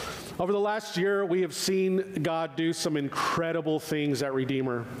Over the last year, we have seen God do some incredible things at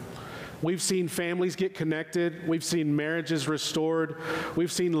Redeemer. We've seen families get connected. We've seen marriages restored.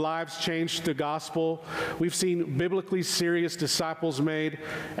 We've seen lives changed to the gospel. We've seen biblically serious disciples made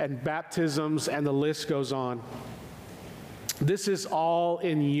and baptisms, and the list goes on. This is all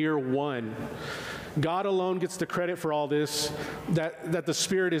in year one. God alone gets the credit for all this that the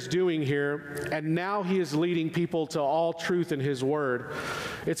Spirit is doing here, and now He is leading people to all truth in His Word.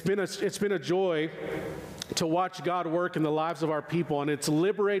 It's been a joy to watch God work in the lives of our people, and it's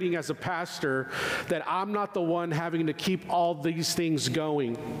liberating as a pastor that I'm not the one having to keep all these things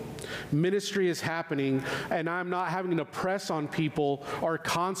going. Ministry is happening, and I'm not having to press on people or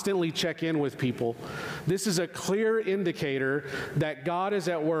constantly check in with people. This is a clear indicator that God is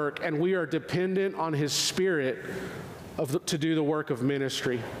at work, and we are dependent on His Spirit to do the work of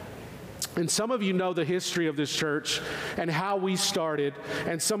ministry. And some of you know the history of this church and how we started,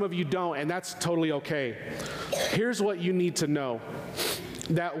 and some of you don't, and that's totally okay. Here's what you need to know: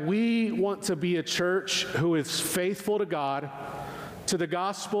 that we want to be a church who is faithful to God, to the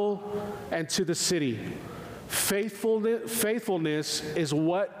gospel, and to the city. Faithfulness is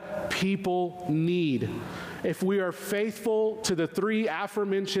what people need. If we are faithful to the three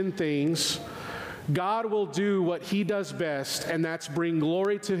aforementioned things, God will do what He does best, and that's bring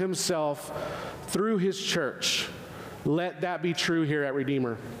glory to Himself through His church. Let that be true here at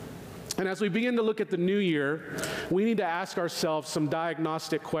Redeemer. And as we begin to look at the new year, we need to ask ourselves some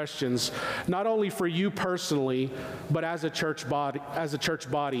diagnostic questions, not only for you personally, but as a church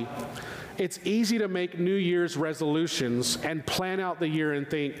body. It's easy to make New Year's resolutions and plan out the year and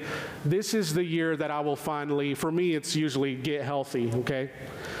think, this is the year that I will finally, for me it's usually get healthy, okay?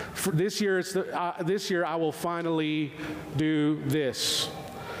 For this year I will finally do this.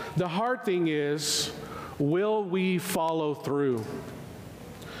 The hard thing is, will we follow through?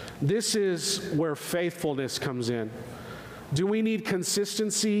 This is where faithfulness comes in. Do we need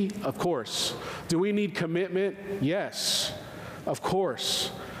consistency? Of course. Do we need commitment? Yes, of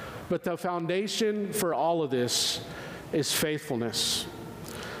course. But the foundation for all of this is faithfulness.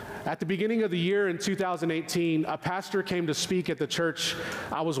 At the beginning of the year in 2018, a pastor came to speak at the church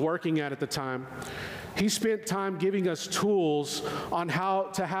I was working at the time. He spent time giving us tools on how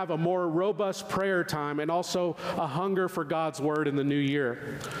to have a more robust prayer time and also a hunger for God's Word in the new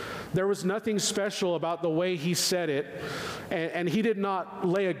year. There was nothing special about the way he said it, and he did not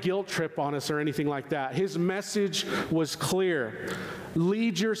lay a guilt trip on us or anything like that. His message was clear.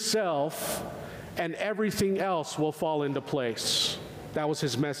 Lead yourself, and everything else will fall into place. That was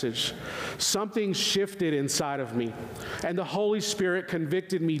his message. Something shifted inside of me, and the Holy Spirit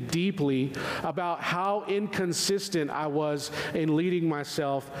convicted me deeply about how inconsistent I was in leading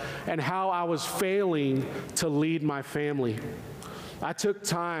myself and how I was failing to lead my family. I took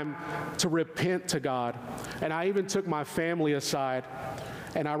time to repent to God, and I even took my family aside,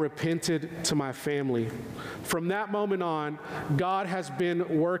 and I repented to my family. From that moment on, God has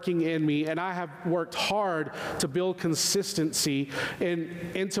been working in me, and I have worked hard to build consistency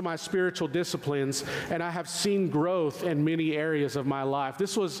into my spiritual disciplines, and I have seen growth in many areas of my life.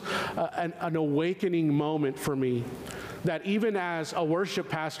 This was an awakening moment for me. That even as a worship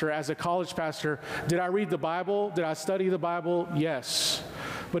pastor, as a college pastor, did I read the Bible? Did I study the Bible? Yes.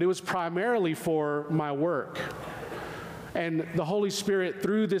 But it was primarily for my work. And the Holy Spirit,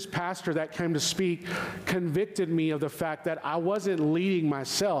 through this pastor that came to speak, convicted me of the fact that I wasn't leading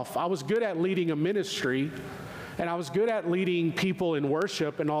myself. I was good at leading a ministry, and I was good at leading people in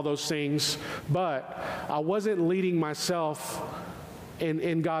worship and all those things, but I wasn't leading myself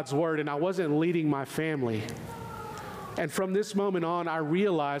in God's Word, and I wasn't leading my family. And from this moment on, I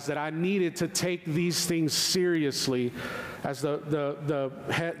realized that I needed to take these things seriously as the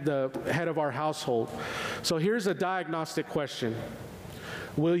head of our household. So here's a diagnostic question.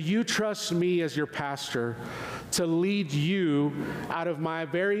 Will you trust me as your pastor to lead you out of my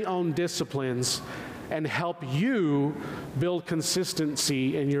very own disciplines and help you build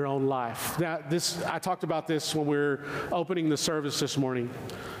consistency in your own life? Now, I talked about this when we were opening the service this morning.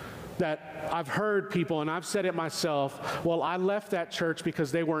 That I've heard people, and I've said it myself, well, I left that church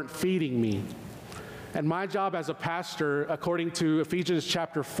because they weren't feeding me. And my job as a pastor, according to Ephesians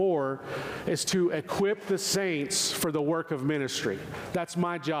chapter 4, is to equip the saints for the work of ministry. That's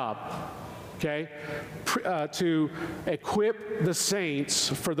my job, okay? To equip the saints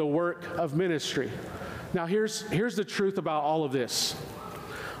for the work of ministry. Now, here's the truth about all of this.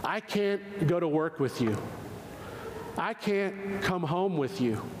 I can't go to work with you. I can't come home with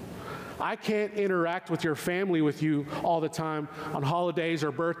you. I can't interact with your family with you all the time on holidays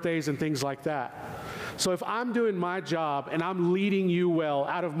or birthdays and things like that. So if I'm doing my job and I'm leading you well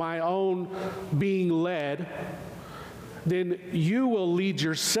out of my own being led, then you will lead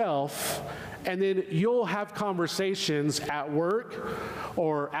yourself, and then you'll have conversations at work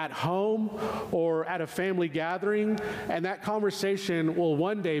or at home or at a family gathering, and that conversation will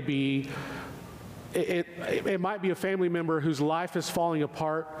one day be, it might be a family member whose life is falling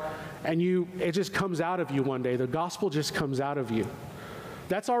apart, and it just comes out of you one day. The gospel just comes out of you.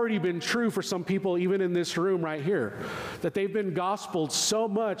 That's already been true for some people, even in this room right here, that they've been gospeled so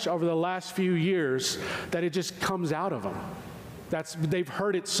much over the last few years that it just comes out of them. They've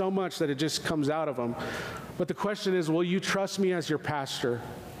heard it so much that it just comes out of them. But the question is, will you trust me as your pastor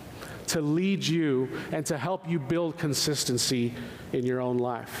to lead you and to help you build consistency in your own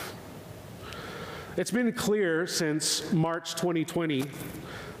life? It's been clear since March 2020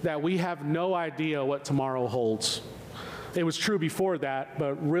 that we have no idea what tomorrow holds. It was true before that,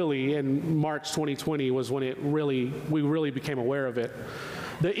 but really in March 2020 was when we really became aware of it.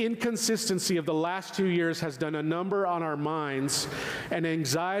 The inconsistency of the last 2 years has done a number on our minds, and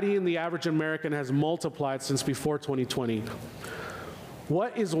anxiety in the average American has multiplied since before 2020.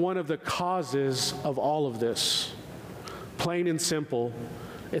 What is one of the causes of all of this? Plain and simple,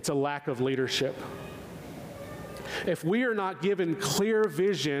 it's a lack of leadership. If we are not given clear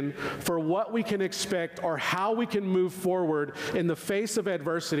vision for what we can expect or how we can move forward in the face of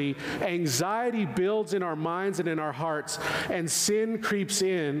adversity, anxiety builds in our minds and in our hearts, and sin creeps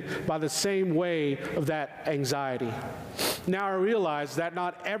in by the same way of that anxiety. Now I realize that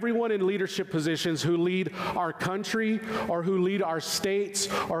not everyone in leadership positions who lead our country or who lead our states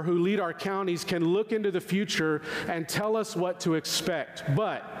or who lead our counties can look into the future and tell us what to expect,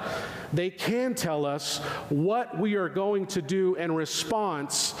 but they can tell us what we are going to do in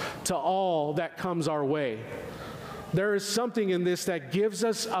response to all that comes our way. There is something in this that gives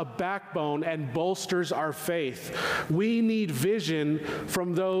us a backbone and bolsters our faith. We need vision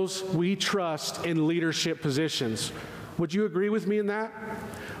from those we trust in leadership positions. Would you agree with me in that?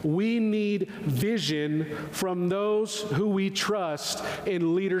 We need vision from those who we trust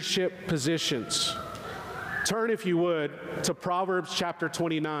in leadership positions. Turn, if you would, to Proverbs chapter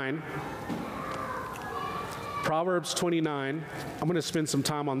 29. Proverbs 29. I'm going to spend some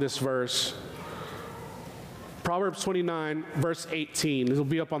time on this verse. Proverbs 29, verse 18. It'll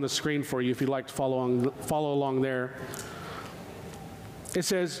be up on the screen for you if you'd like to follow along there. It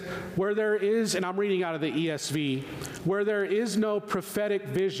says, where there is, and I'm reading out of the ESV, where there is no prophetic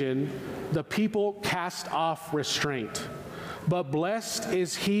vision, the people cast off restraint. But blessed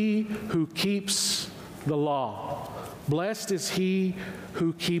is he who keeps the law. Blessed is he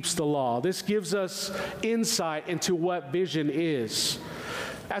who keeps the law. This gives us insight into what vision is.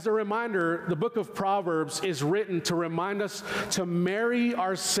 As a reminder, the book of Proverbs is written to remind us to marry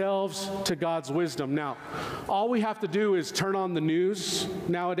ourselves to God's wisdom. Now, all we have to do is turn on the news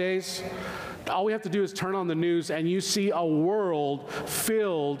nowadays. All we have to do is turn on the news and you see a world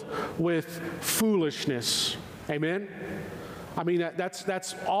filled with foolishness. Amen? I mean,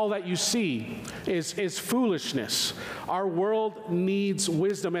 that's all that you see is foolishness. Our world needs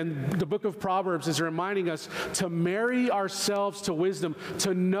wisdom, and the book of Proverbs is reminding us to marry ourselves to wisdom,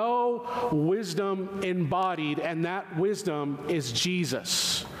 to know wisdom embodied, and that wisdom is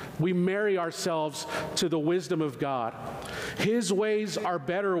Jesus. We marry ourselves to the wisdom of God. His ways are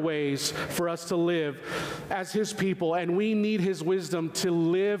better ways for us to live as His people, and we need His wisdom to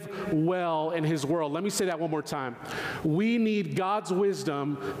live well in His world. Let me say that one more time. We need God's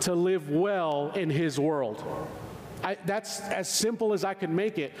wisdom to live well in His world. That's as simple as I can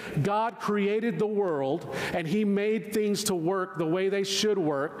make it. God created the world, and He made things to work the way they should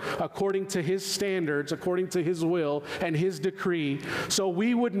work, according to His standards, according to His will and His decree. So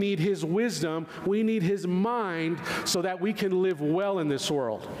we would need His wisdom, we need His mind, so that we can live well in this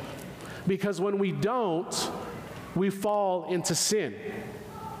world. Because when we don't, we fall into sin,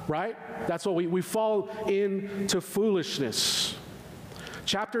 right? That's what we fall into foolishness.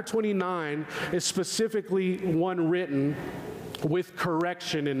 Chapter 29 is specifically one written with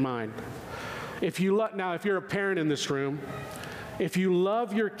correction in mind. Now, if you're a parent in this room, if you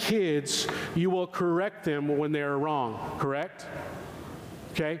love your kids, you will correct them when they are wrong, correct?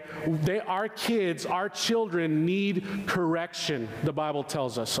 Okay? Our kids, our children need correction, the Bible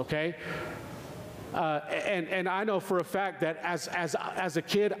tells us, okay? And I know for a fact that as a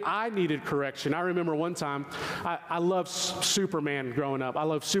kid, I needed correction. I remember one time, I loved Superman growing up. I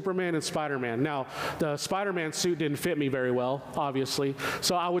loved Superman and Spider-Man. Now, the Spider-Man suit didn't fit me very well, obviously,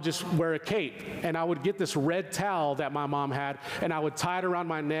 so I would just wear a cape, and I would get this red towel that my mom had, and I would tie it around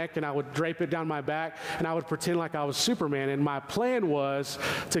my neck, and I would drape it down my back, and I would pretend like I was Superman, and my plan was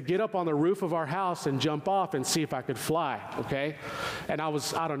to get up on the roof of our house and jump off and see if I could fly, okay? And I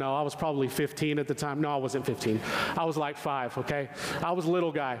don't know, I was probably 15 at the time. No, I wasn't 15. I was like 5, okay? I was a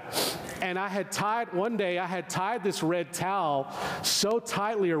little guy. And one day I had tied this red towel so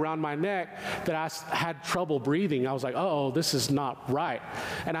tightly around my neck that I had trouble breathing. I was like, uh-oh, this is not right.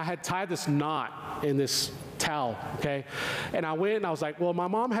 And I had tied this knot in this towel, okay? And I went and I was like, well, my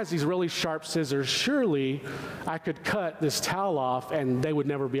mom has these really sharp scissors. Surely I could cut this towel off and they would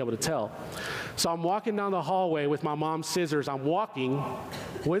never be able to tell. So I'm walking down the hallway with my mom's scissors. I'm walking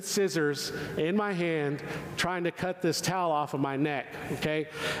with scissors in my hand, trying to cut this towel off of my neck, okay?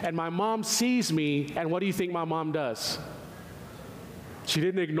 And my mom sees me, and what do you think my mom does? She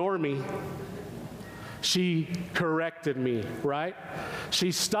didn't ignore me. She corrected me, right?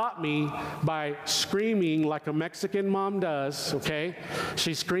 She stopped me by screaming like a Mexican mom does, okay?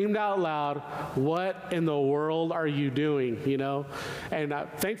 She screamed out loud, "What in the world are you doing?" You know? And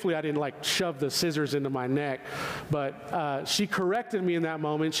thankfully I didn't like shove the scissors into my neck, but she corrected me in that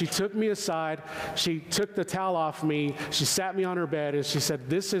moment. She took me aside, she took the towel off me, she sat me on her bed, and she said,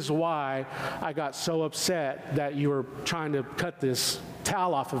 "This is why I got so upset that you were trying to cut this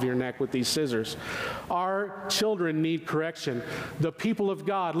towel off of your neck with these scissors." Our children need correction. The people of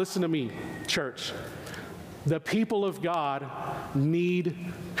God, listen to me, church. The people of God need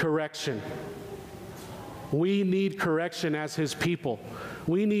correction. We need correction as His people.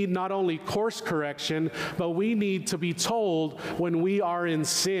 We need not only course correction, but we need to be told when we are in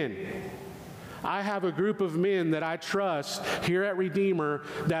sin. I have a group of men that I trust here at Redeemer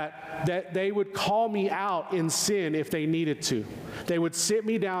that they would call me out in sin if they needed to. They would sit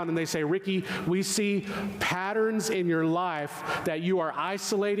me down and they say, "Ricky, we see patterns in your life that you are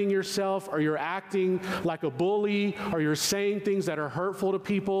isolating yourself, or you're acting like a bully, or you're saying things that are hurtful to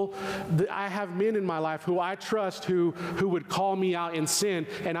people." I have men in my life who I trust who would call me out in sin,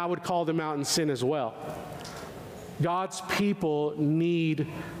 and I would call them out in sin as well. God's people need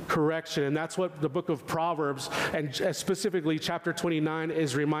correction, and that's what the book of Proverbs, and specifically chapter 29,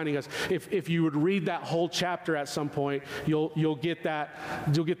 is reminding us. If you would read that whole chapter at some point, you'll get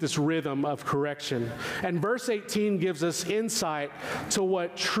this rhythm of correction. And verse 18 gives us insight to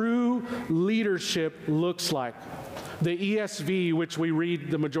what true leadership looks like. The ESV, which we read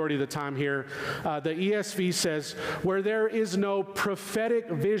the majority of the time here, the ESV says, "Where there is no prophetic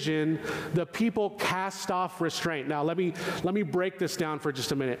vision, the people cast off restraint." Now, let me break this down for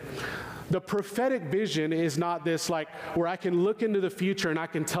just a minute. The prophetic vision is not this like where I can look into the future and I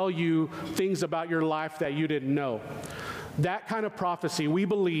can tell you things about your life that you didn't know. That kind of prophecy, we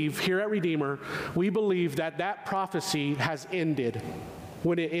believe here at Redeemer, we believe that prophecy has ended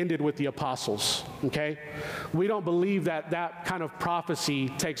when it ended with the apostles, okay? We don't believe that kind of prophecy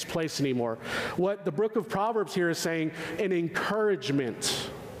takes place anymore. What the book of Proverbs here is saying, an encouragement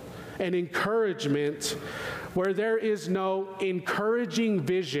where there is no encouraging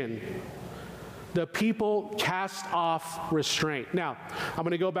vision, the people cast off restraint. Now, I'm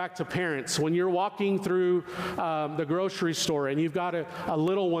going to go back to parents. When you're walking through the grocery store and you've got a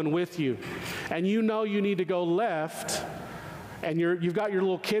little one with you, and you know you need to go left, and you've got your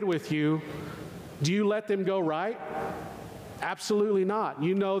little kid with you, do you let them go right? Absolutely not.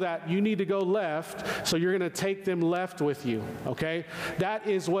 You know that you need to go left, so you're going to take them left with you, okay? That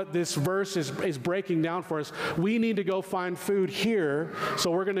is what this verse is breaking down for us. We need to go find food here,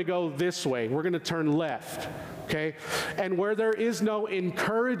 so we're going to go this way. We're going to turn left, okay? And where there is no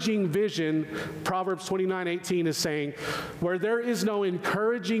encouraging vision, Proverbs 29:18 is saying, where there is no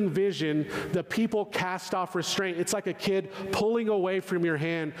encouraging vision, the people cast off restraint. It's like a kid pulling away from your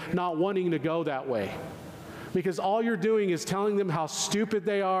hand, not wanting to go that way. Because all you're doing is telling them how stupid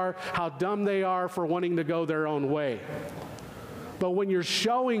they are, how dumb they are for wanting to go their own way. But when you're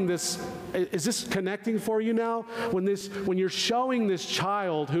showing this, is this connecting for you now? When you're showing this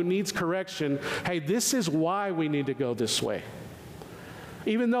child who needs correction, hey, this is why we need to go this way.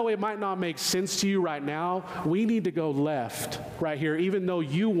 Even though it might not make sense to you right now, we need to go left right here, even though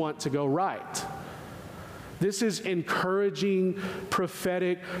you want to go right. This is encouraging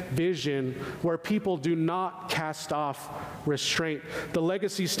prophetic vision where people do not cast off restraint. The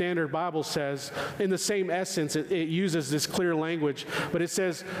Legacy Standard Bible says, in the same essence, it uses this clear language, but it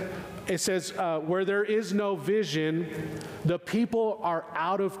says, where there is no vision, the people are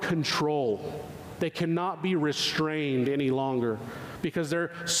out of control. They cannot be restrained any longer because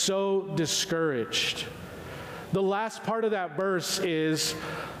they're so discouraged. The last part of that verse is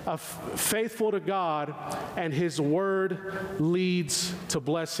faithful to God, and his word leads to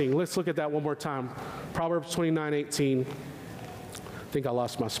blessing. Let's look at that one more time. Proverbs 29:18. I think I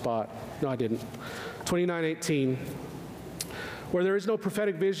lost my spot. No, I didn't. 29:18. Where there is no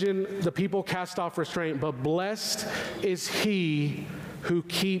prophetic vision, the people cast off restraint, but blessed is he who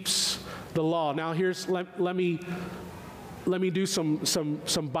keeps the law. Now let me do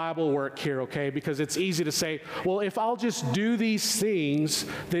some Bible work here, okay? Because it's easy to say, well, if I'll just do these things,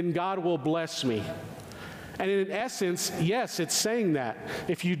 then God will bless me. And in essence, yes, it's saying that.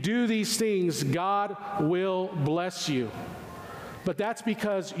 If you do these things, God will bless you. But that's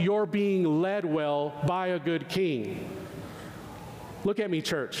because you're being led well by a good king. Look at me,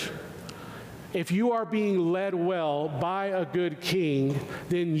 church. If you are being led well by a good king,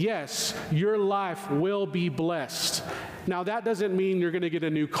 then yes, your life will be blessed. Now, that doesn't mean you're going to get a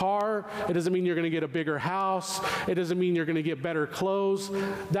new car. It doesn't mean you're going to get a bigger house. It doesn't mean you're going to get better clothes.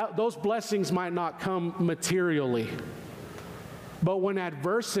 Those blessings might not come materially. But when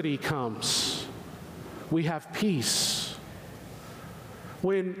adversity comes, we have peace.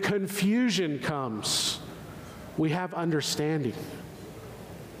 When confusion comes, we have understanding.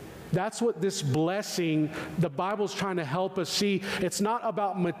 That's what this blessing, the Bible's trying to help us see. It's not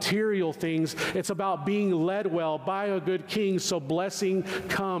about material things. It's about being led well by a good king. So blessing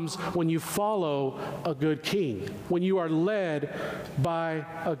comes when you follow a good king, when you are led by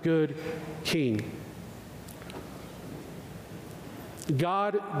a good king.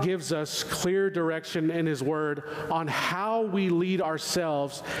 God gives us clear direction in his word on how we lead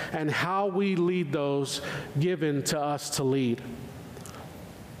ourselves and how we lead those given to us to lead.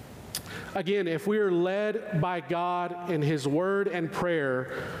 Again, if we are led by God in his word and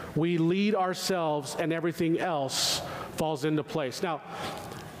prayer, we lead ourselves and everything else falls into place. Now,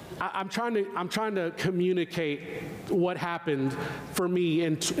 I'm trying to communicate what happened for me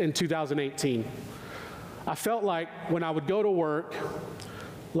in 2018. I felt like when I would go to work,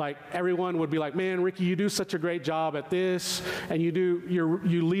 like everyone would be like, man, Ricky, you do such a great job at this, and you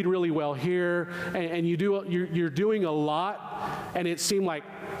lead really well here, and you're doing a lot. And it seemed like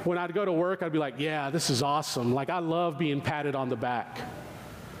when I'd go to work, I'd be like, yeah, this is awesome. Like, I love being patted on the back.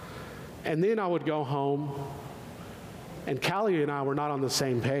 And then I would go home, and Callie and I were not on the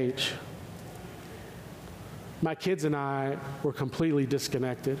same page. My kids and I were completely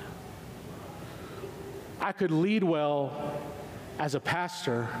disconnected. I could lead well as a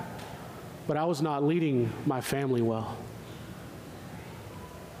pastor, but I was not leading my family well.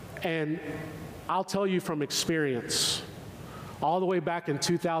 And I'll tell you from experience, all the way back in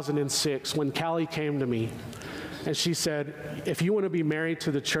 2006, when Callie came to me and she said, if you want to be married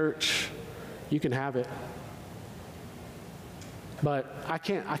to the church, you can have it. But I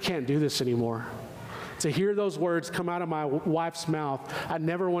can't do this anymore. To hear those words come out of my wife's mouth, I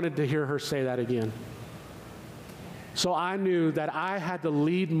never wanted to hear her say that again. So I knew that I had to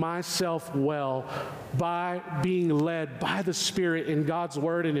lead myself well by being led by the Spirit in God's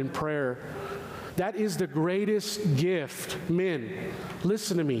word and in prayer. That is the greatest gift. Men,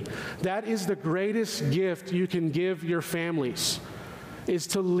 listen to me. That is the greatest gift you can give your families, is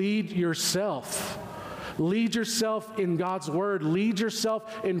to lead yourself. Lead yourself in God's word. Lead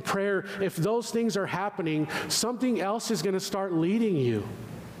yourself in prayer. If those things are happening, something else is going to start leading you.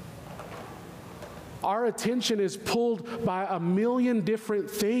 Our attention is pulled by a million different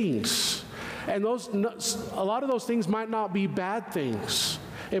things. And a lot of those things might not be bad things.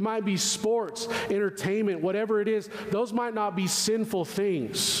 It might be sports, entertainment, whatever it is. Those might not be sinful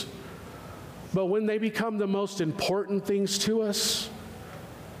things. But when they become the most important things to us,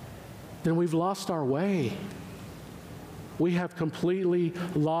 then we've lost our way. We have completely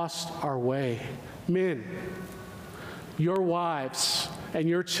lost our way. Men, your wives and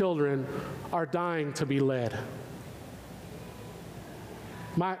your children are dying to be led.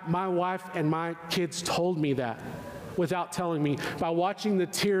 My wife and my kids told me that without telling me, by watching the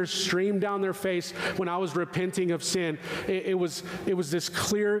tears stream down their face when I was repenting of sin. It was this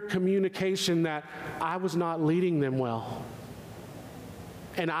clear communication that I was not leading them well.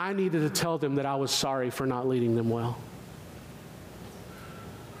 And I needed to tell them that I was sorry for not leading them well.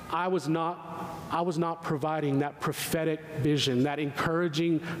 I was not providing that prophetic vision, that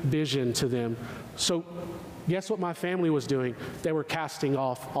encouraging vision to them. So guess what my family was doing? They were casting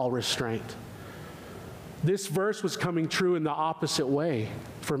off all restraint. This verse was coming true in the opposite way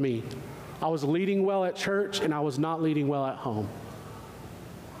for me. I was leading well at church, and I was not leading well at home.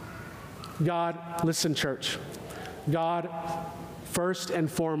 God, listen, church. God, first and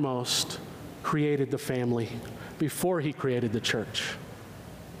foremost, created the family before he created the church.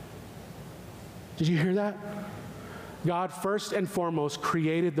 Did you hear that? God first and foremost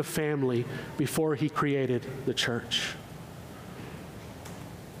created the family before he created the church.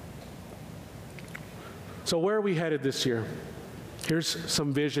 So where are we headed this year? Here's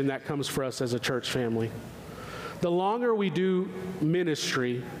some vision that comes for us as a church family. The longer we do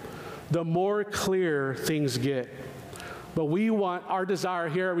ministry, the more clear things get. But our desire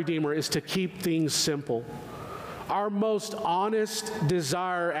here at Redeemer is to keep things simple. Our most honest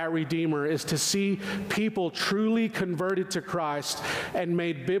desire at Redeemer is to see people truly converted to Christ and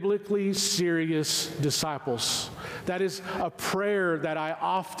made biblically serious disciples. That is a prayer that I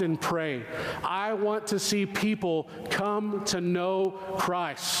often pray. I want to see people come to know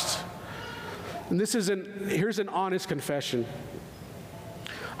Christ. And here's an honest confession.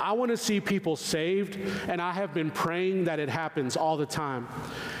 I want to see people saved, and I have been praying that it happens all the time.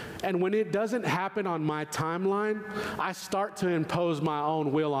 And when it doesn't happen on my timeline, I start to impose my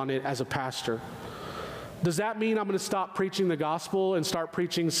own will on it as a pastor. Does that mean I'm going to stop preaching the gospel and start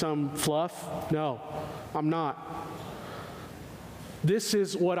preaching some fluff? No, I'm not. This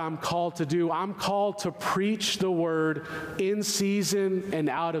is what I'm called to do. I'm called to preach the word in season and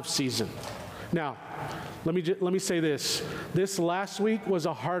out of season. Now, let me say this. This last week was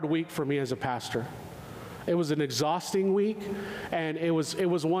a hard week for me as a pastor. It was an exhausting week, and it was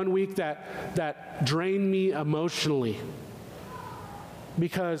one week that drained me emotionally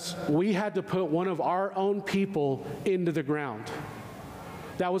because we had to put one of our own people into the ground.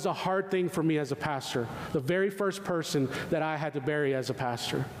 That was a hard thing for me as a pastor, the very first person that I had to bury as a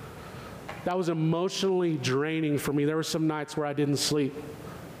pastor. That was emotionally draining for me. There were some nights where I didn't sleep.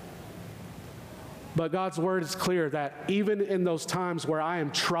 But God's word is clear that even in those times where I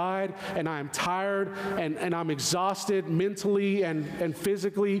am tried and I am tired and I'm exhausted mentally and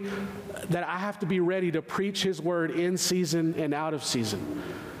physically, that I have to be ready to preach his word in season and out of season.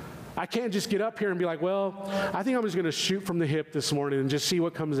 I can't just get up here and be like, well, I think I'm just going to shoot from the hip this morning and just see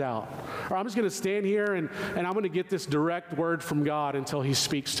what comes out. Or I'm just going to stand here and I'm going to get this direct word from God until he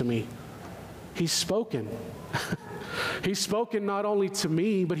speaks to me. He's spoken. He's spoken not only to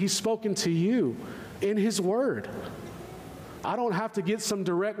me, but he's spoken to you in his word. I don't have to get some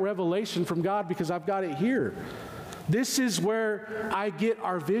direct revelation from God because I've got it here. This is where I get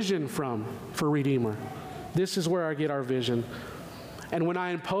our vision from for Redeemer. This is where I get our vision. And when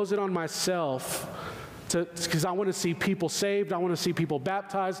I impose it on myself, because I want to see people saved, I want to see people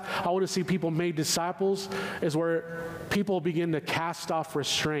baptized, I want to see people made disciples, is where people begin to cast off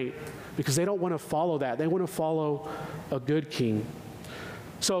restraint because they don't want to follow that. They want to follow a good king.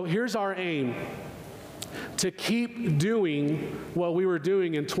 So here's our aim: to keep doing what we were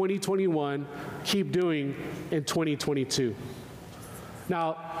doing in 2021, keep doing in 2022.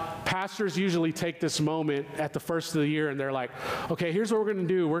 Now, pastors usually take this moment at the first of the year and they're like, okay, here's what we're going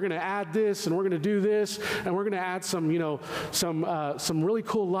to do. We're going to add this and we're going to do this and we're going to add some really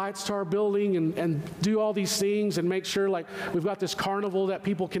cool lights to our building and do all these things and make sure like we've got this carnival that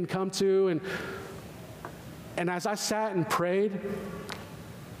people can come to. And as I sat and prayed,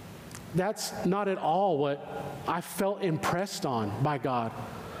 that's not at all what I felt impressed on by God.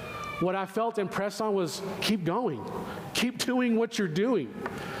 What I felt impressed on was keep going. Keep doing what you're doing.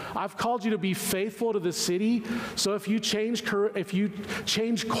 I've called you to be faithful to the city. So if you change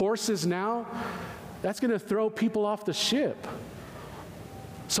courses now, that's going to throw people off the ship.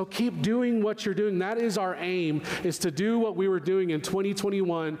 So keep doing what you're doing. That is our aim, is to do what we were doing in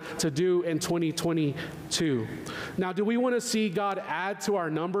 2021 to do in 2022. Now, do we want to see God add to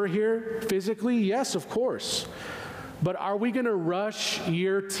our number here physically? Yes, of course. But are we going to rush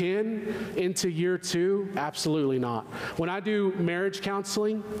year 10 into year 2? Absolutely not. When I do marriage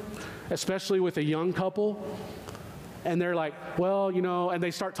counseling, especially with a young couple, and they're like, well, and they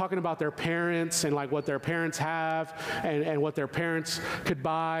start talking about their parents and like what their parents have and what their parents could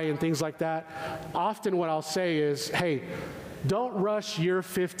buy and things like that. Often what I'll say is, hey, don't rush year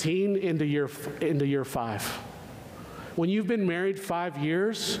 15 into year 5. When you've been married 5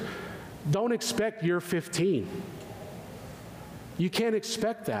 years, don't expect year 15. You can't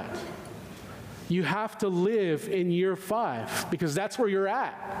expect that. You have to live in year 5 because that's where you're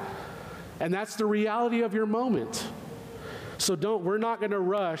at. And that's the reality of your moment. So we're not going to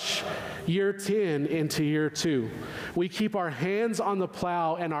rush year 10 into year 2. We keep our hands on the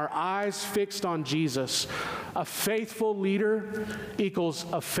plow and our eyes fixed on Jesus. A faithful leader equals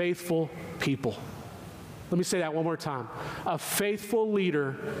a faithful people. Let me say that one more time. A faithful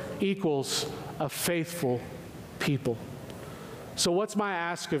leader equals a faithful people. So what's my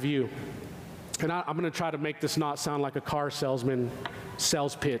ask of you? And I'm going to try to make this not sound like a car salesman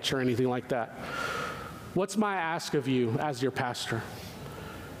sales pitch or anything like that. What's my ask of you as your pastor?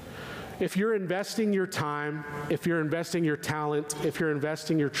 If you're investing your time, if you're investing your talent, if you're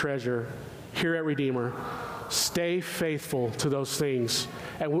investing your treasure here at Redeemer, stay faithful to those things.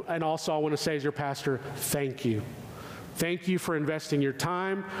 And also I want to say as your pastor, thank you. Thank you for investing your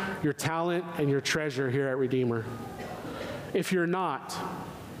time, your talent, and your treasure here at Redeemer. If you're not,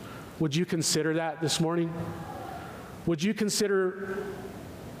 would you consider that this morning? Would you consider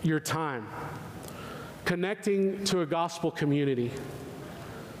your time connecting to a gospel community,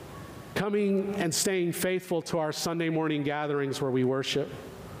 coming and staying faithful to our Sunday morning gatherings where we worship?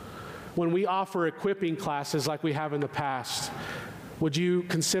 When we offer equipping classes like we have in the past, would you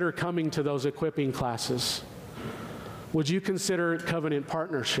consider coming to those equipping classes? Would you consider covenant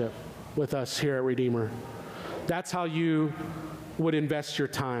partnership with us here at Redeemer? That's how you would invest your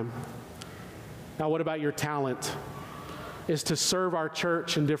time. Now, what about your talent? Is to serve our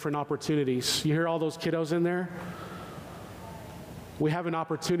church in different opportunities. You hear all those kiddos in there? We have an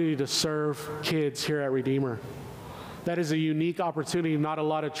opportunity to serve kids here at Redeemer. That is a unique opportunity not a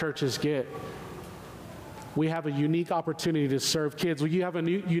lot of churches get. We have a unique opportunity to serve kids. You have a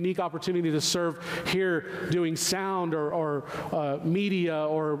unique opportunity to serve here doing sound or media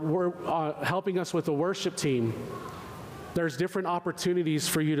or helping us with the worship team. There's different opportunities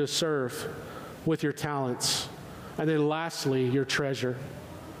for you to serve with your talents. And then lastly, your treasure.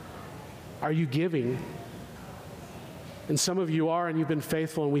 Are you giving? And some of you are, and you've been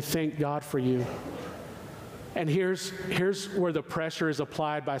faithful, and we thank God for you. And here's where the pressure is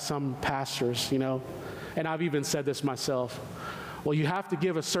applied by some pastors, you know. And I've even said this myself. Well, you have to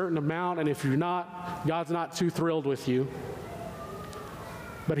give a certain amount, and if you're not, God's not too thrilled with you.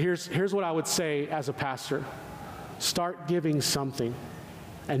 But here's what I would say as a pastor. Start giving something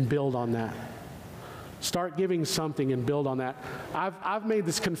and build on that. Start giving something and build on that. I've made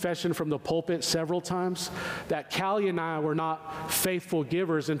this confession from the pulpit several times that Callie and I were not faithful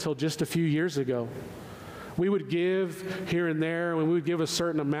givers until just a few years ago. We would give here and there, and we would give a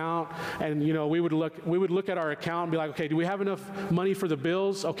certain amount, and you know, we would look at our account and be like, okay, do we have enough money for the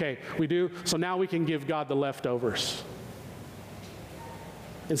bills? Okay, we do. So now we can give God the leftovers.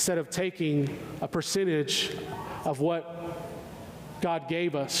 Instead of taking a percentage of what God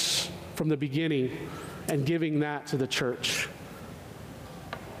gave us from the beginning and giving that to the church.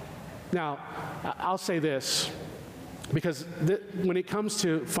 Now, I'll say this. Because when it comes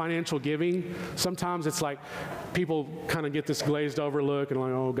to financial giving, sometimes it's like people kind of get this glazed over look and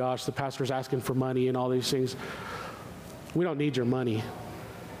like, oh gosh, the pastor's asking for money and all these things. We don't need your money.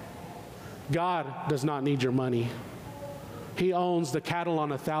 God does not need your money. He owns the cattle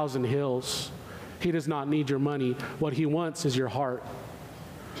on 1,000 hills. He does not need your money. What he wants is your heart.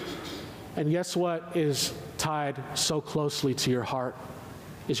 And guess what is tied so closely to your heart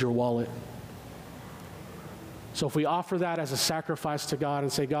is your wallet. So if we offer that as a sacrifice to God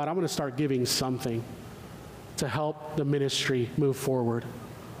and say, God, I'm going to start giving something to help the ministry move forward,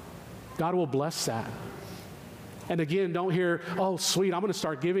 God will bless that. And again, don't hear, oh, sweet, I'm going to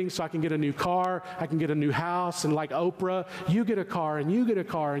start giving so I can get a new car, I can get a new house, and like Oprah, you get a car, and you get a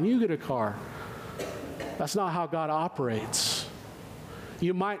car, and you get a car. That's not how God operates.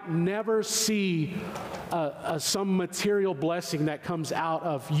 You might never see some material blessing that comes out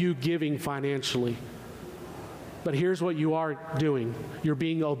of you giving financially. But here's what you are doing. You're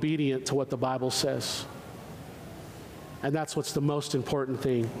being obedient to what the Bible says. And that's what's the most important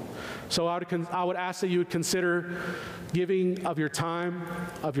thing. So I would ask that you would consider giving of your time,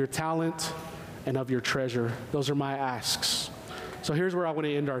 of your talent, and of your treasure. Those are my asks. So here's where I want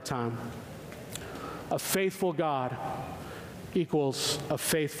to end our time. A faithful God equals a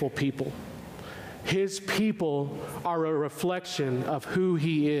faithful people. His people are a reflection of who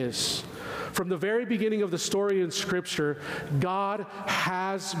he is. From the very beginning of the story in Scripture, God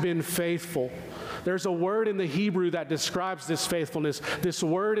has been faithful. There's a word in the Hebrew that describes this faithfulness. This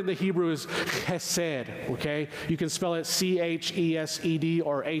word in the Hebrew is chesed, okay? You can spell it C-H-E-S-E-D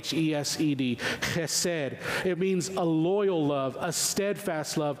or H-E-S-E-D, chesed. It means a loyal love, a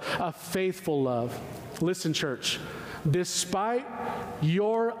steadfast love, a faithful love. Listen, church, despite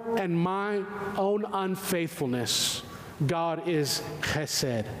your and my own unfaithfulness, God is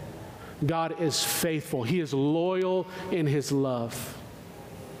chesed. God is faithful. He is loyal in his love.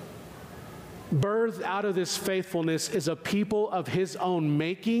 Birthed out of this faithfulness is a people of his own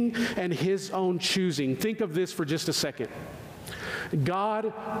making and his own choosing. Think of this for just a second.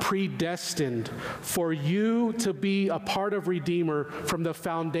 God predestined for you to be a part of Redeemer from the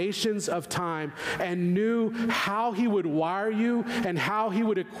foundations of time, and knew how he would wire you and how he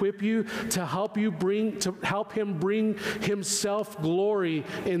would equip you to help him bring himself glory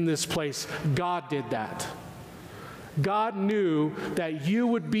in this place. God did that. God knew that you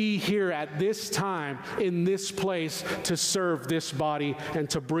would be here at this time in this place to serve this body and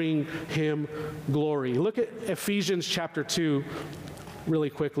to bring him glory. Look at Ephesians chapter 2 really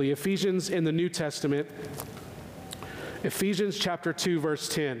quickly. Ephesians in the New Testament, Ephesians chapter 2, verse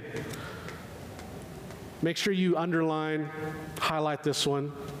 10. Make sure you underline, highlight this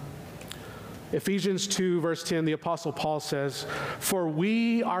one. Ephesians 2, verse 10, the Apostle Paul says, "For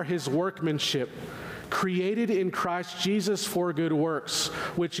we are his workmanship, created in Christ Jesus for good works,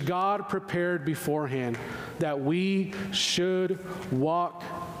 which God prepared beforehand, that we should walk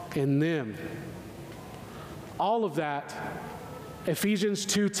in them." All of that, Ephesians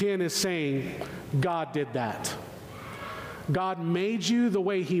 2:10 is saying, God did that. God made you the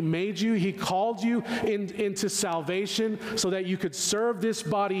way he made you. He called you into salvation so that you could serve this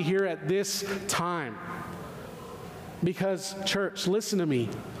body here at this time. Because, church, listen to me.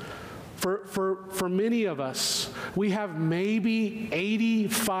 For many of us, we have maybe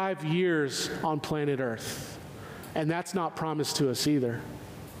 85 years on planet Earth, and that's not promised to us either.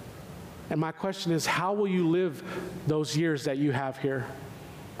 And my question is, how will you live those years that you have here?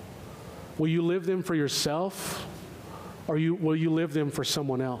 Will you live them for yourself, or will you live them for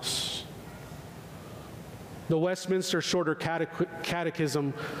someone else? The Westminster Shorter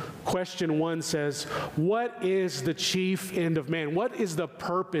Catechism, question 1 says, "What is the chief end of man?" What is the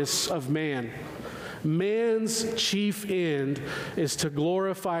purpose of man? Man's chief end is to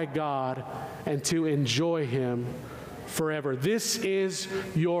glorify God and to enjoy him forever. This is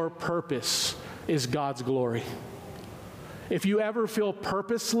your purpose, is God's glory. If you ever feel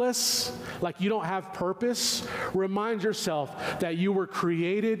purposeless, like you don't have purpose, remind yourself that you were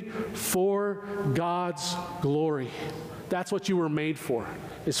created for God's glory. That's what you were made for,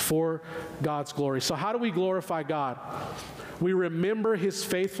 is for God's glory. So how do we glorify God? We remember his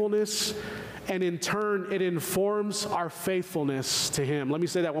faithfulness, and in turn, it informs our faithfulness to him. Let me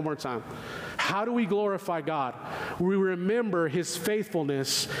say that one more time. How do we glorify God? We remember his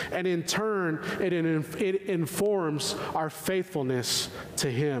faithfulness, and in turn, it informs our faithfulness to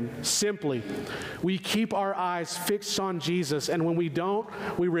him. Simply, we keep our eyes fixed on Jesus, and when we don't,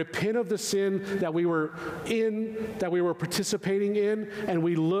 we repent of the sin that we were participating in, and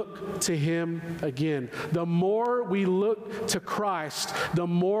we look to him again. The more we look to Christ, the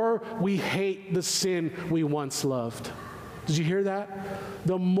more we hate the sin we once loved. Did you hear that?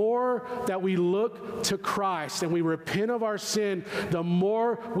 The more that we look to Christ and we repent of our sin, the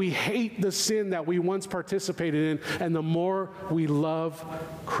more we hate the sin that we once participated in, and the more we love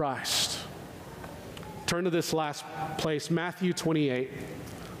Christ. Turn to this last place, Matthew 28.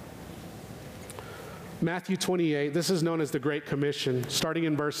 Matthew 28, this is known as the Great Commission, starting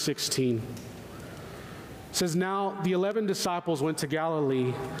in verse 16. It says, "Now the 11 disciples went to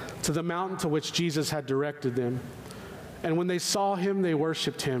Galilee, to the mountain to which Jesus had directed them. And when they saw him, they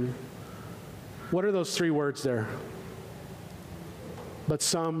worshiped him." What are those 3 words there? "But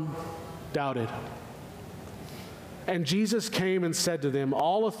some doubted. And Jesus came and said to them,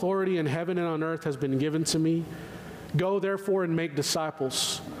 'All authority in heaven and on earth has been given to me. Go therefore and make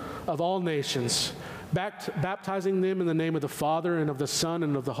disciples of all nations, baptizing them in the name of the Father and of the Son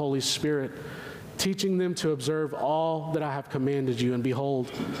and of the Holy Spirit, teaching them to observe all that I have commanded you. And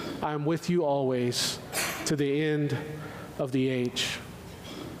behold, I am with you always to the end of the age.'"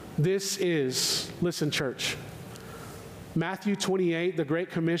 This is, listen, church, Matthew 28, the Great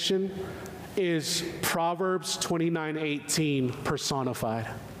Commission, is Proverbs 29:18 personified.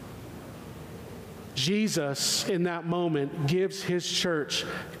 Jesus, in that moment, gives his church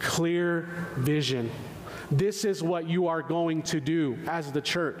clear vision. This is what you are going to do as the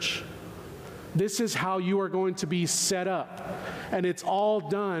church. This is how you are going to be set up. And it's all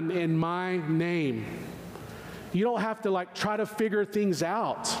done in my name. You don't have to try to figure things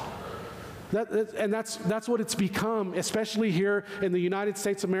out. That's what it's become, especially here in the United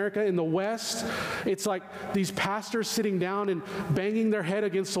States of America, in the West. It's like these pastors sitting down and banging their head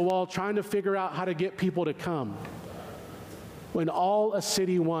against the wall, trying to figure out how to get people to come. When all a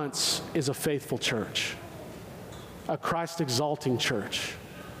city wants is a faithful church, a Christ-exalting church,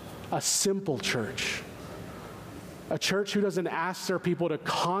 a simple church, a church who doesn't ask their people to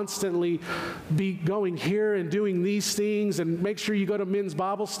constantly be going here and doing these things and make sure you go to men's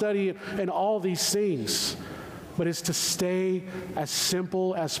Bible study and all these things, but it's to stay as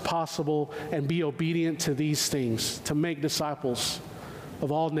simple as possible and be obedient to these things, to make disciples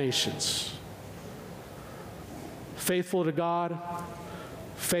of all nations. Faithful to God,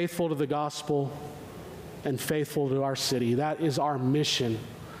 faithful to the gospel, and faithful to our city. That is our mission,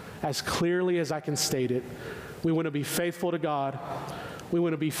 as clearly as I can state it. We want to be faithful to God, we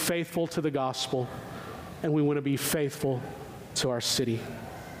want to be faithful to the gospel, and we want to be faithful to our city.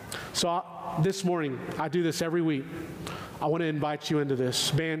 So this morning, I do this every week. I want to invite you into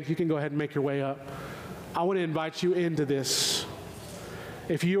this. Band, you can go ahead and make your way up. I want to invite you into this.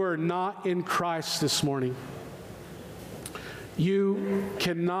 If you are not in Christ this morning, you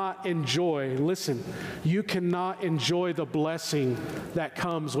cannot enjoy, listen, you cannot enjoy the blessing that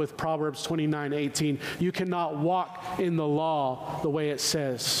comes with Proverbs 29:18. You cannot walk in the law the way it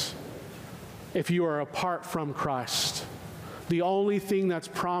says if you are apart from Christ. The only thing that's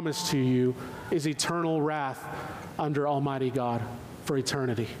promised to you is eternal wrath under Almighty God for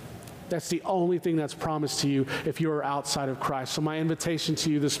eternity. That's the only thing that's promised to you if you are outside of Christ. So my invitation to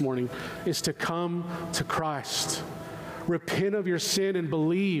you this morning is to come to Christ. Repent of your sin and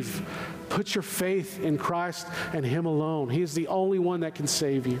believe. Put your faith in Christ and Him alone. He is the only one that can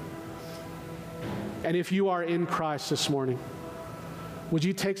save you. And if you are in Christ this morning, would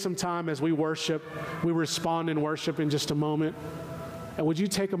you take some time as we worship? We respond in worship in just a moment. And would you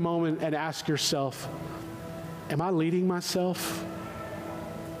take a moment and ask yourself, am I leading myself?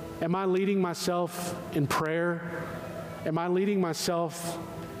 Am I leading myself in prayer? Am I leading myself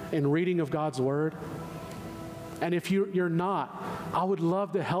in reading of God's Word? And if you're not, I would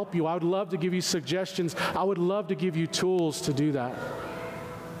love to help you. I would love to give you suggestions. I would love to give you tools to do that.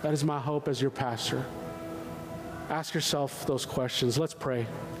 That is my hope as your pastor. Ask yourself those questions. Let's pray.